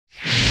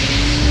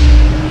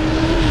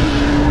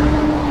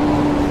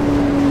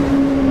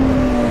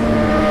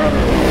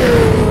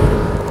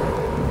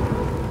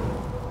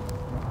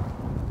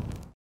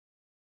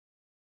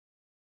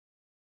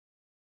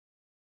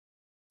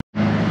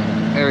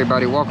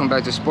everybody, welcome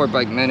back to Sport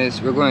Bike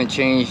Menace. We're going to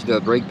change the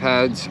brake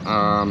pads.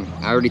 I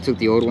already took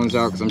the old ones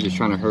out because I'm just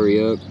trying to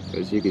hurry up.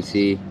 As you can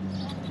see,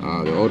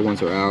 the old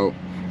ones are out.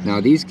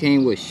 Now these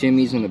came with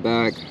shimmies in the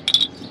back,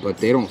 but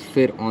they don't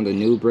fit on the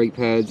new brake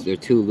pads. They're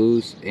too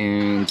loose,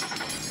 and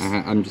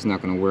I'm just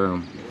not going to wear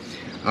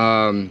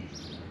them.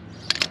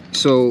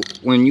 So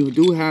when you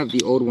do have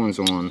the old ones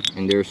on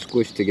and they're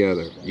squished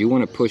together, you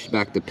want to push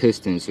back the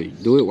pistons. So you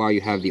do it while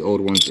you have the old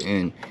ones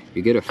in.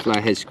 You get a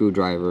flathead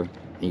screwdriver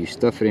and you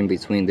stuff it in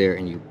between there,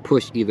 and you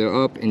push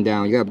either up and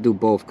down. You have to do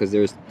both because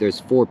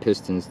there's 4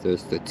 pistons.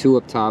 There's the 2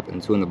 up top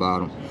and 2 in the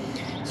bottom.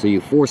 So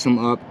you force them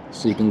up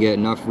so you can get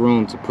enough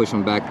room to push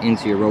them back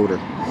into your rotor.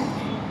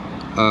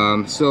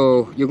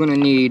 So you're gonna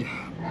need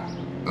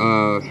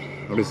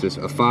what is this,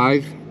 a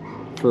 5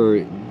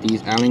 for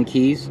these Allen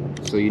keys.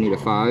 So you need a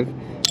 5.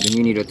 Then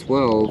you need a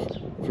 12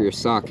 for your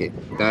socket.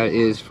 That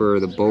is for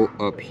the bolt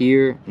up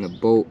here, and the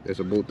bolt, there's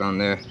a bolt down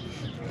there.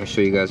 I'll show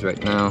you guys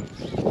right now.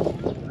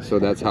 So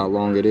that's how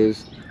long it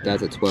is.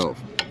 That's a 12.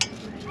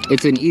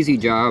 It's an easy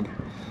job.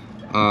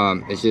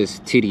 It's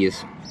just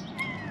tedious.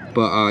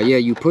 But yeah,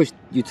 you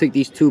take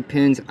these 2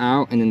 pins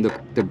out, and then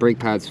the brake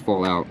pads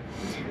fall out.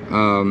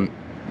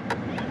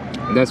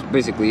 That's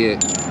basically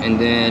it. And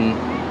then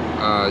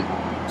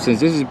since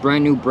this is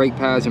brand new brake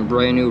pads and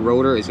brand new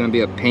rotor, it's gonna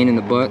be a pain in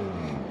the butt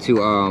to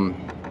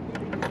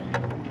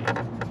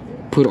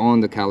put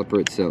on the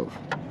caliper itself.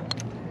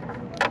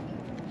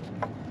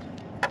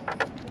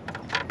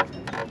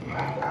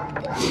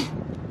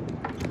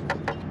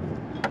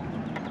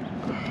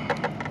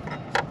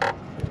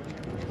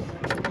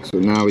 So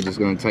now we're just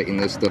going to tighten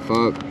this stuff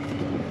up,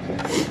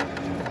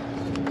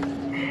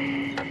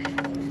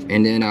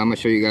 and then I'm going to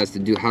show you guys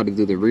how to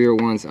do the rear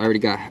ones. I already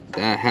got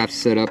that half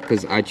set up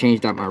because I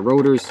changed out my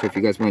rotors. So if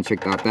you guys want to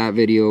check out that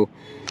video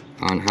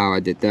on how I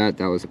did that,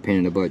 that was a pain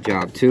in the butt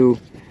job too,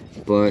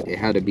 but it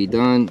had to be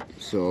done.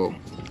 So,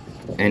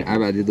 and I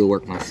had to do the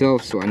work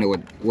myself, so I know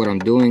what I'm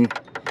doing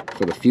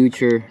for the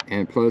future,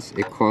 and plus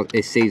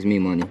it saves me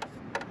money.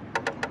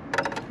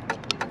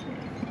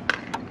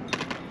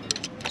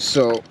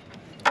 So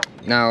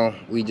now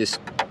we just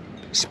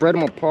spread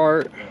them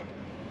apart.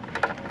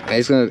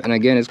 And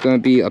again, it's gonna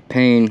be a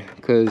pain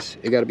because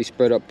it got to be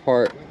spread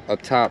apart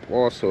up top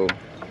also,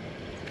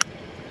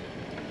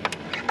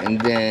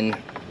 and then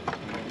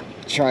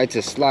try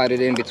to slide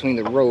it in between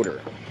the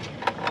rotor,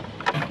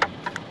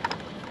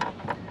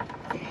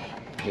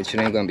 which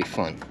ain't gonna be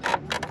fun.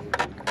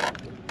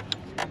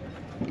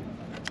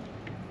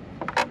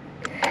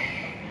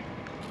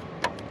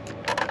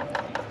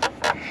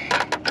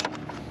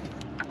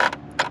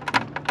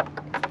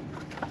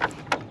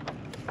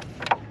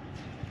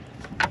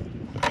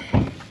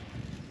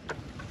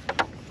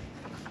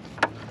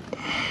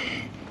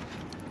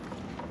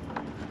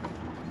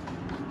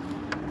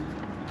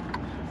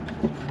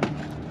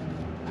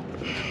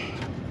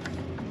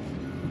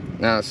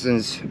 Now,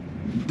 since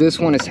this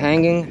one is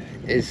hanging,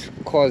 it's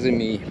causing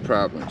me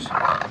problems.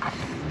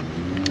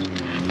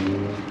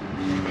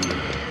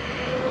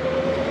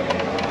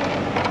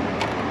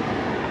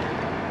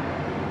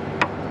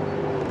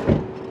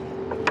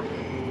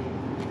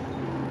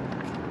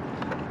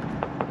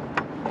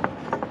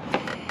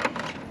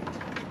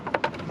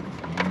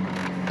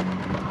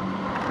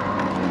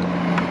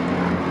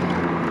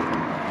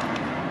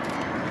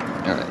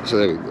 Alright, so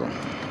there we go.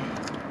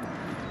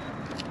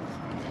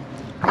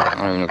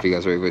 I don't even know if you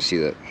guys are able to see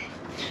that.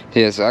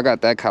 Yeah, so I got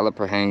that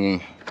caliper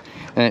hanging.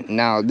 And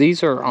now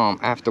these are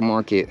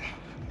aftermarket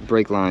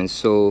brake lines,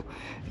 so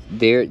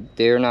they're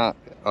not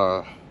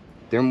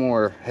they're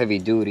more heavy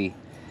duty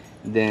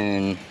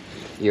than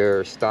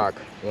your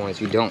stock ones.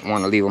 You don't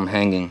want to leave them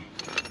hanging.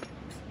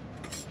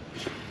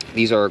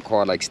 These are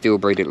called like steel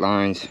braided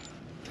lines,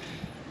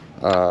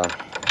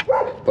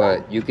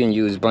 but you can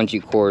use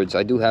bungee cords.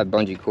 I do have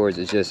bungee cords.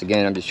 It's just,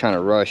 again, I'm just trying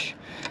to rush.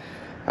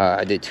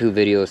 I did 2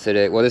 videos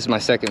today. Well, this is my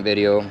 2nd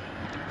video,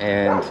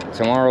 and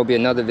tomorrow will be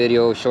another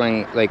video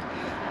showing like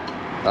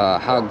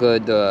how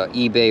good the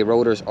eBay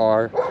rotors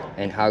are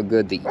and how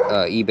good the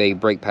eBay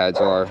brake pads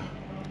are.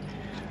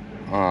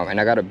 And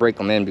I gotta break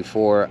them in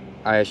before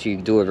I actually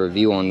do a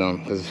review on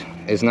them, because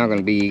it's not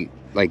gonna be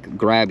like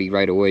grabby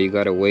right away. You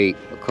gotta wait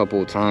a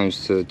couple of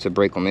times to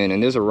break them in,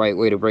 and there's a right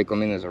way to break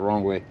them in, there's a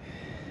wrong way.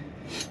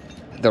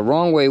 The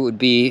wrong way would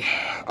be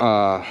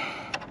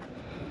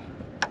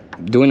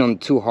doing them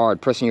too hard,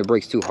 pressing your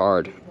brakes too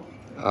hard.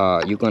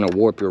 You're gonna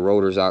warp your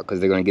rotors out because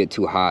they're gonna get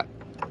too hot.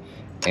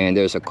 And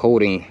there's a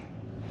coating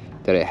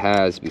that it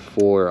has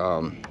before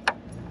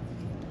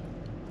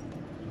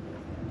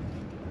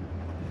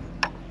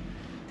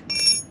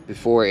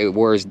it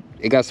wears.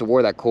 It got to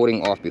wear that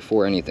coating off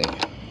before anything.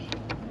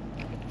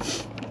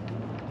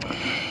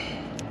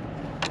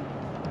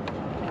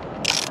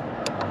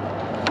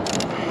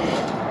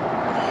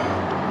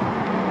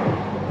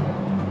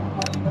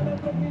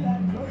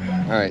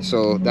 Alright,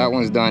 so that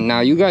one's done.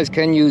 Now you guys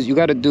can use, you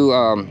got to do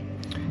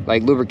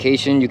like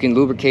lubrication. You can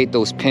lubricate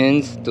those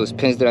pins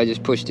that I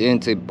just pushed in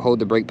to hold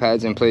the brake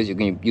pads in place. You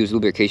can use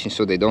lubrication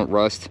so they don't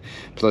rust,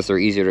 plus they're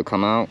easier to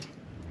come out.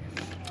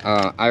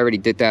 I already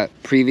did that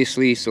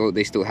previously, so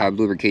they still have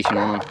lubrication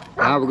on them.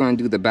 Now we're going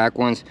to do the back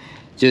ones.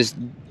 Just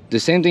the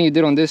same thing you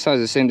did on this side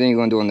is the same thing you're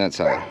going to do on that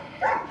side.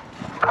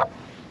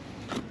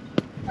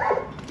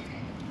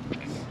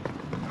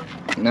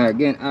 Now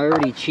again, I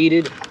already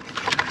cheated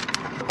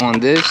on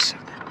this,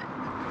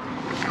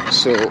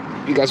 so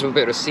you guys will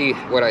be able to see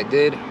what I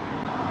did.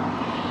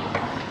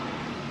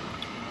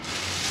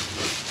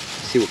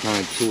 See what kind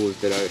of tools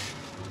that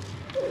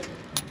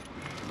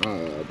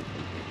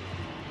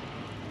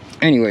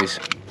anyways,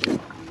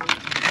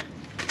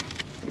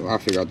 I'll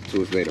figure out the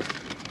tools later.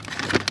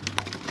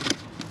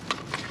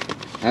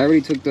 I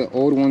already took the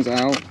old ones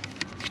out,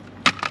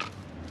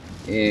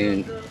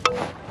 and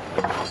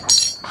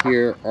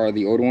here are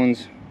the old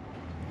ones.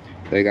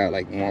 They got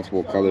like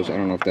multiple colors. I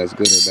don't know if that's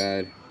good or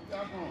bad.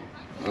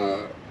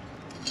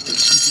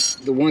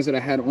 The ones that I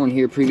had on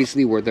here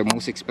previously were the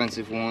most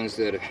expensive ones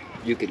that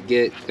you could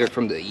get. They're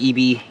from the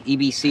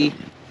EBC,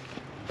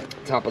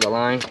 top of the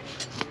line.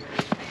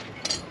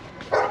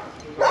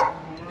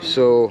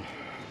 So,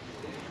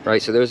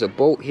 right, so there's a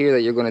bolt here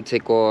that you're going to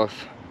take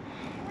off,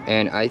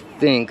 and I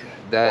think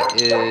that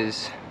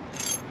is,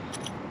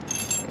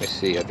 let's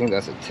see, I think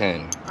that's a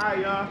 10.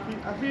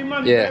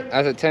 Yeah,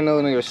 that's a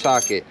 10mm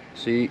socket.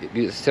 So you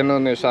use a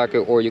 10mm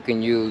socket, or you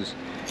can use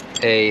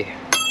a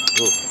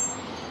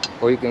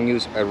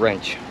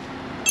wrench.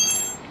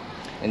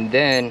 And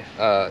then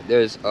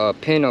there's a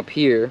pin up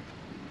here.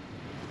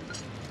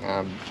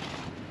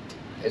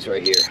 It's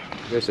right here.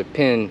 There's a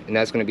pin, and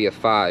that's going to be a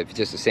 5,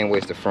 just the same way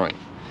as the front.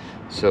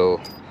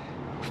 So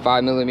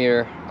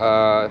 5mm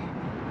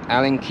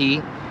Allen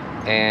key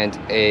and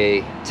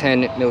a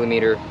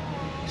 10mm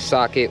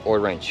socket or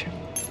wrench.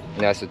 And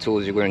that's the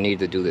tools you're going to need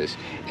to do this.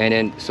 And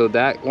then, so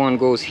that one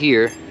goes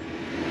here,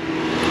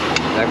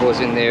 that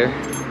goes in there,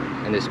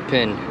 and this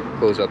pin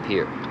goes up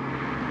here.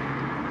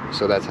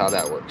 So that's how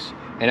that works.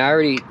 And I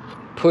already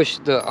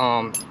pushed the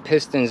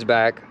pistons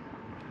back,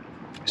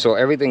 so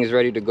everything is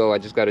ready to go. I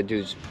just got to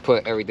just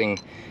put everything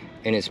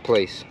in its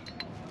place.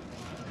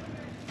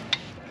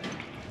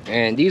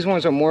 And these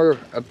ones are more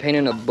a pain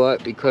in the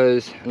butt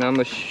because, and I'm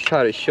gonna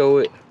try to show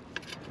it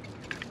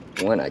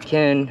when I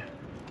can,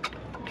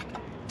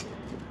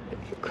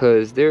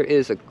 because there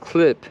is a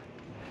clip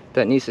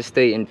that needs to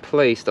stay in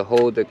place to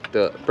hold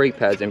the brake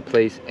pads in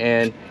place,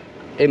 and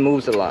it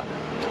moves a lot.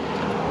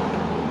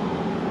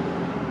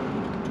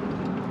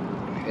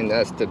 And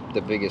that's the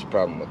biggest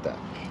problem with that.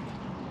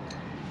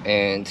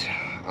 And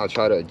I'll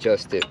try to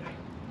adjust it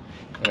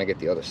when I get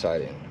the other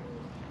side in.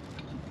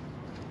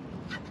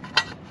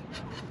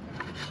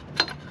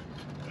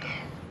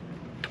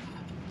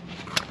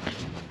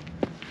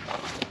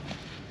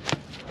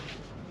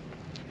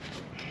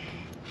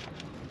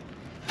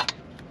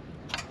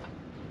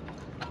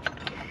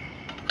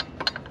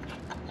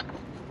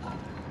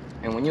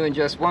 And when you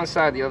adjust one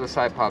side, the other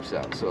side pops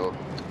out, so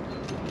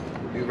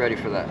be ready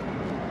for that.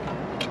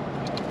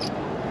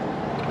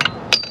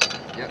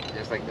 Yep,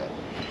 just like that.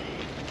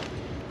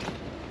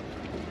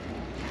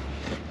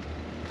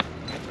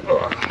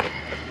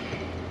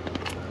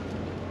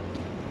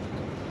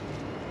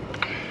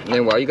 And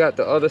then while you got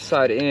the other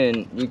side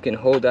in, you can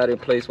hold that in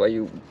place while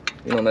you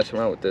know, mess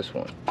around with this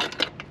one.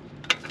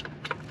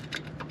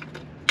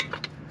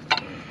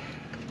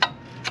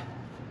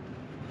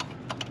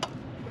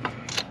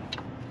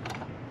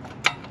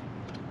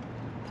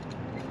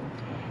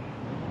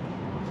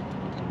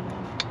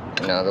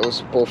 Now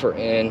those both are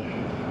in,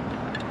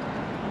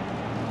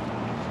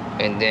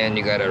 and then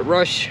you gotta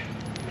rush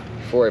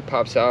before it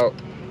pops out,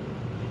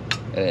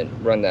 and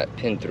then run that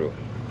pin through.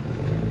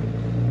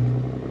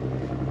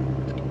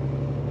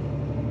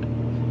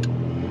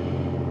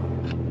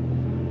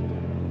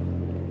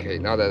 Okay,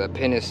 now that the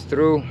pin is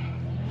through,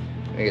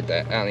 I get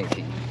that Allen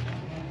key.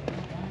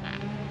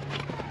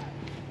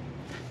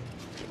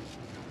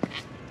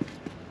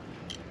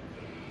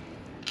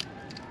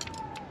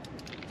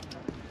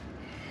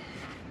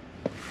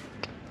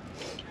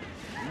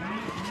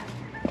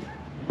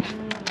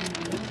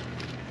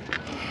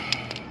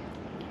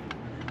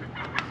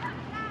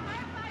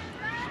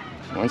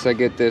 Once I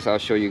get this, I'll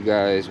show you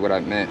guys what I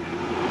meant.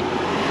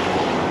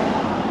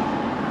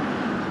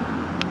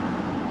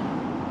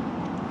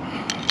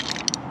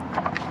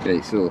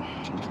 Okay, so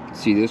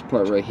see this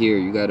part right here,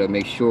 you gotta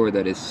make sure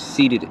that it's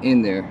seated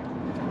in there.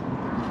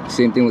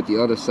 Same thing with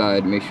the other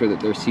side, make sure that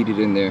they're seated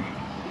in there.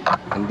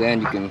 And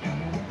then you can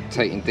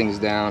tighten things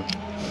down.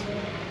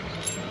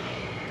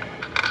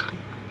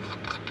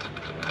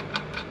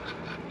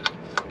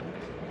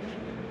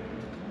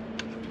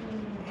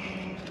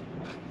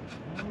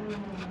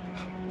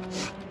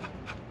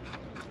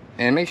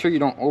 And make sure you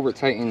don't over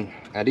tighten.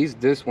 At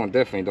least this one,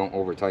 definitely don't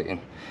over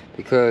tighten,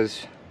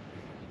 because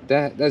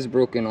that's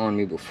broken on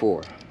me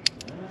before.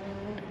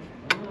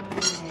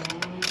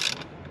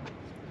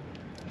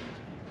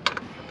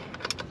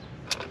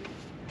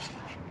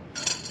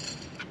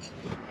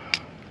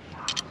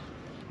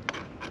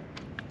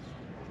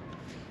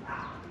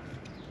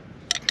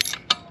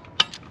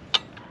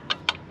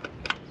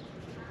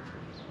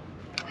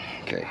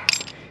 Okay,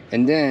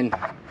 and then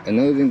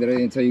another thing that I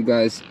didn't tell you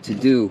guys to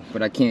do,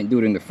 but I can't do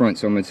it in the front,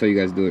 so I'm gonna tell you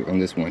guys to do it on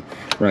this one.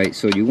 Right,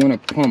 so you want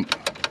to pump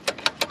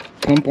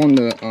on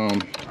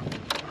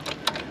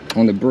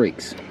the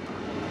brakes.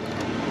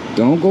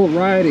 Don't go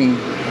riding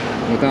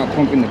without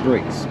pumping the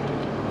brakes.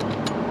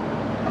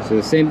 So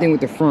the same thing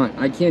with the front.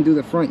 I can't do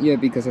the front yet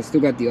because I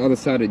still got the other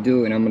side to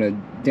do, and I'm gonna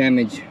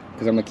damage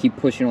because I'm gonna keep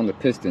pushing on the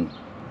piston.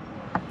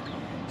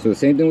 So the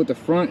same thing with the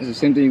front is the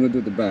same thing you're gonna do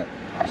with the back.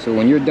 So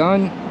when you're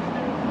done,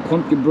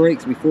 pump your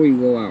brakes before you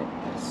go out.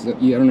 So,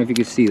 yeah, I don't know if you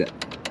can see that.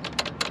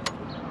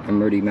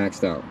 I'm already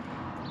maxed out.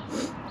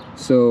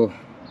 So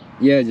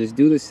yeah, just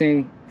do the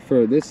same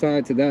for this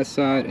side to that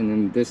side, and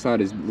then this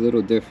side is a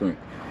little different.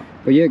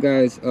 But yeah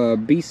guys,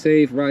 be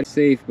safe, ride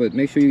safe, but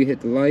make sure you hit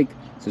the like,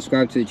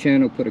 subscribe to the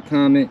channel, put a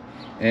comment,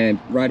 and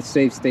ride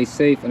safe, stay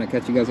safe, and I'll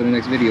catch you guys in the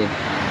next video.